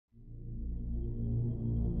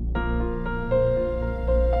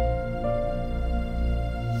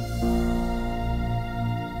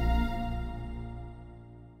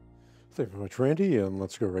Thank you very much, Randy. And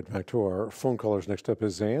let's go right back to our phone callers. Next up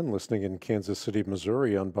is Ann, listening in Kansas City,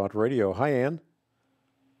 Missouri on Bot Radio. Hi, Ann.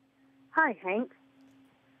 Hi, Hank.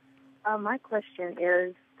 My question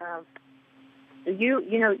is,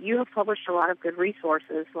 you have published a lot of good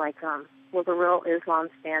resources like Will the Real Islam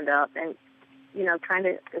Stand Up, and trying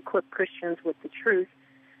to equip Christians with the truth.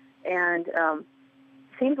 And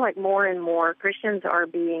seems like more and more Christians are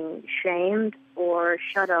being shamed or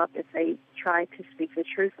shut up if they try to speak the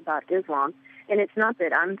truth about Islam. And it's not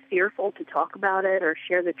that I'm fearful to talk about it or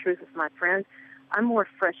share the truth with my friends. I'm more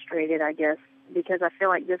frustrated, I guess, because I feel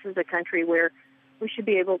like this is a country where we should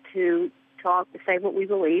be able to talk, say what we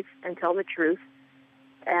believe, and tell the truth.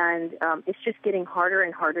 And it's just getting harder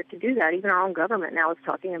and harder to do that. Even our own government now is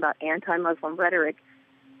talking about anti-Muslim rhetoric.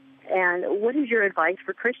 And what is your advice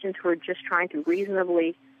for Christians who are just trying to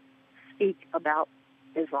reasonably speak about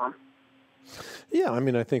Islam? Yeah, I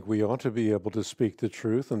mean, I think we ought to be able to speak the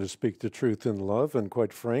truth and to speak the truth in love. And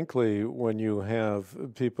quite frankly, when you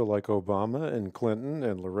have people like Obama and Clinton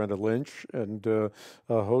and Loretta Lynch and a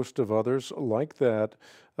host of others like that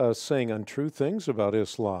saying untrue things about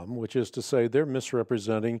Islam, which is to say they're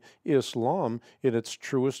misrepresenting Islam in its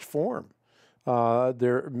truest form.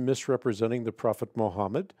 They're misrepresenting the Prophet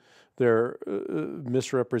Muhammad. They're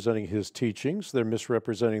misrepresenting his teachings. They're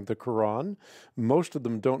misrepresenting the Quran. Most of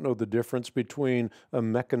them don't know the difference between a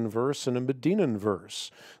Meccan verse and a Medinan verse.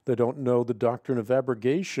 They don't know the doctrine of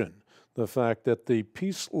abrogation, the fact that the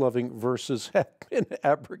peace-loving verses have been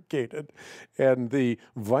abrogated and the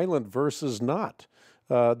violent verses not.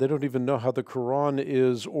 They don't even know how the Quran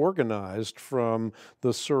is organized from the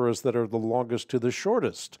surahs that are the longest to the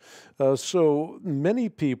shortest. So many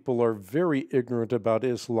people are very ignorant about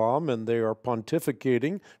Islam, and they are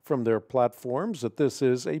pontificating from their platforms that this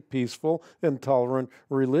is a peaceful and tolerant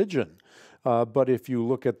religion. But if you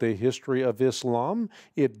look at the history of Islam,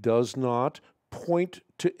 it does not point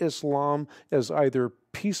to Islam as either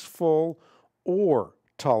peaceful or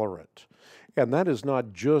tolerant. And that is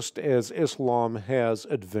not just as Islam has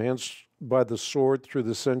advanced by the sword through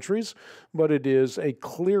the centuries, but it is a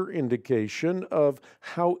clear indication of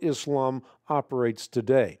how Islam operates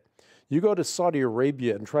today. You go to Saudi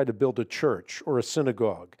Arabia and try to build a church or a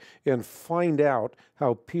synagogue and find out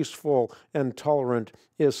how peaceful and tolerant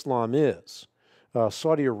Islam is.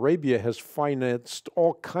 Saudi Arabia has financed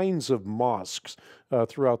all kinds of mosques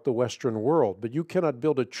throughout the Western world, but you cannot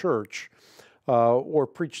build a church or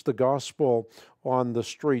preach the gospel on the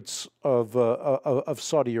streets of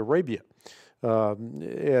Saudi Arabia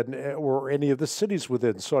or any of the cities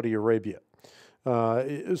within Saudi Arabia.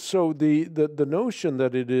 So the notion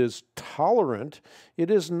that it is tolerant, it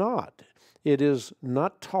is not. It is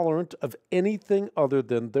not tolerant of anything other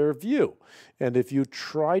than their view. And if you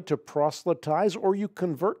try to proselytize or you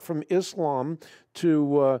convert from Islam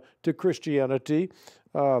to Christianity,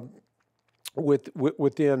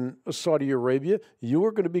 within Saudi Arabia, you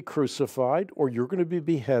are going to be crucified, or you're going to be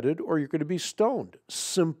beheaded, or you're going to be stoned.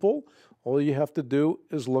 Simple. All you have to do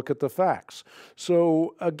is look at the facts.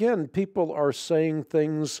 So again, people are saying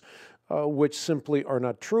things which simply are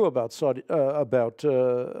not true about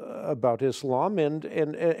about Islam, and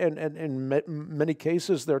in many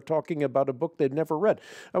cases they're talking about a book they've never read.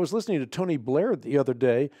 I was listening to Tony Blair the other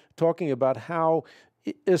day talking about how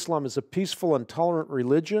Islam is a peaceful and tolerant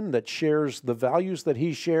religion that shares the values that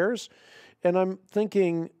he shares. And I'm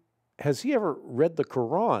thinking, has he ever read the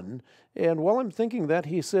Quran? And while I'm thinking that,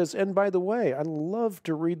 he says, and by the way, I love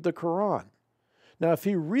to read the Quran. Now, if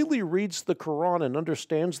he really reads the Quran and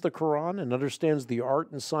understands the Quran and understands the art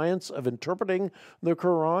and science of interpreting the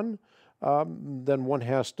Quran, then one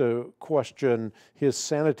has to question his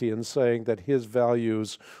sanity in saying that his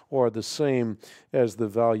values are the same as the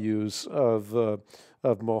values of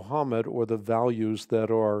Muhammad, or the values that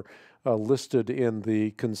are listed in the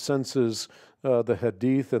consensus, the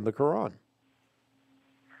Hadith, and the Quran.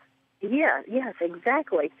 Yeah, yes,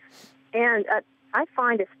 exactly. And I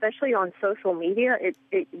find, especially on social media,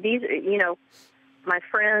 these, my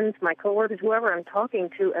friends, my coworkers, whoever I'm talking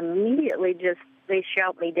to, immediately they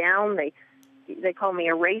shout me down. They call me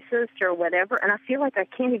a racist or whatever, and I feel like I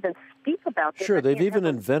can't even speak about this. Sure, they've even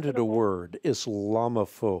invented a word,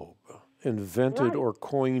 Islamophobe. Invented Right. or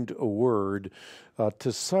coined a word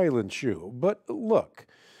to silence you. But look,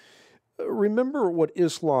 remember what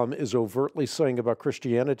Islam is overtly saying about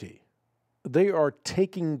Christianity. They are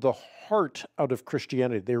taking the heart out of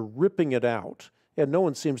Christianity. They're ripping it out, and no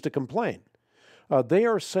one seems to complain. They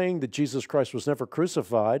are saying that Jesus Christ was never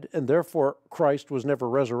crucified, and therefore Christ was never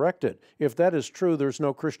resurrected. If that is true, there's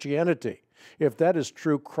no Christianity. If that is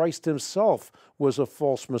true, Christ himself was a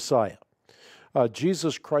false Messiah.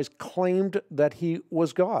 Jesus Christ claimed that he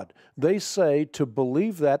was God. They say to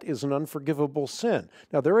believe that is an unforgivable sin.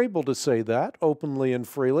 Now, they're able to say that openly and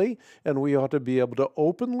freely, and we ought to be able to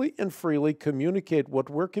openly and freely communicate what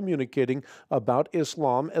we're communicating about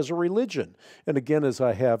Islam as a religion. And again, as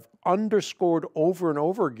I have underscored over and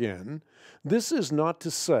over again, this is not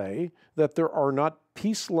to say that there are not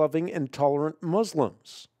peace-loving and tolerant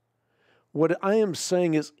Muslims. What I am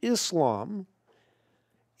saying is Islam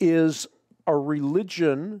is a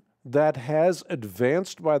religion that has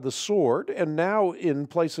advanced by the sword, and now in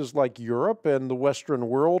places like Europe and the Western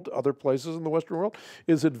world, other places in the Western world,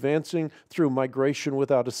 is advancing through migration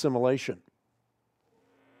without assimilation.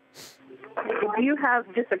 Do you have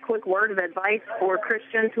just a quick word of advice for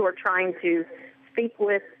Christians who are trying to speak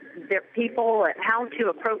with their people and how to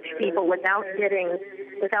approach people without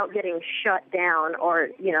getting shut down or,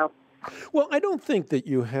 Well, I don't think that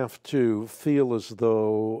you have to feel as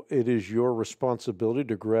though it is your responsibility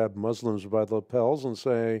to grab Muslims by the lapels and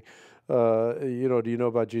say, do you know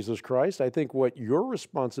about Jesus Christ? I think what your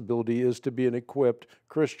responsibility is to be an equipped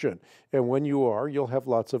Christian. And when you are, you'll have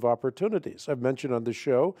lots of opportunities. I've mentioned on the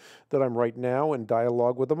show that I'm right now in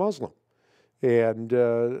dialogue with a Muslim. And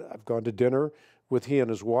I've gone to dinner with he and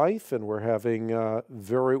his wife, and we're having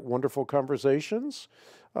very wonderful conversations.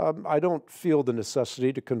 I don't feel the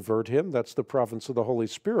necessity to convert him. That's the province of the Holy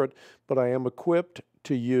Spirit. But I am equipped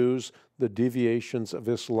to use the deviations of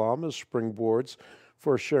Islam as springboards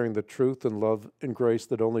for sharing the truth and love and grace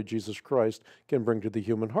that only Jesus Christ can bring to the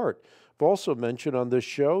human heart. I've also mentioned on this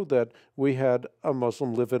show that we had a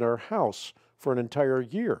Muslim live in our house for an entire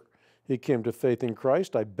year. He came to faith in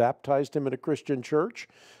Christ. I baptized him in a Christian church.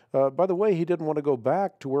 By the way, he didn't want to go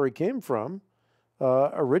back to where he came from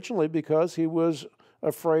originally because he was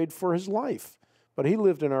afraid for his life. But he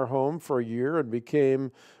lived in our home for a year and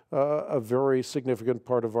became a very significant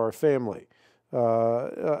part of our family.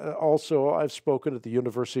 Also, I've spoken at the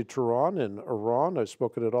University of Tehran in Iran. I've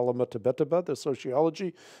spoken at Alama Tibetaba, the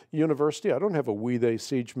sociology university. I don't have a we, they,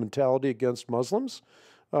 siege mentality against Muslims,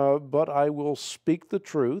 but I will speak the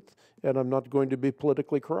truth, and I'm not going to be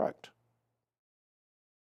politically correct.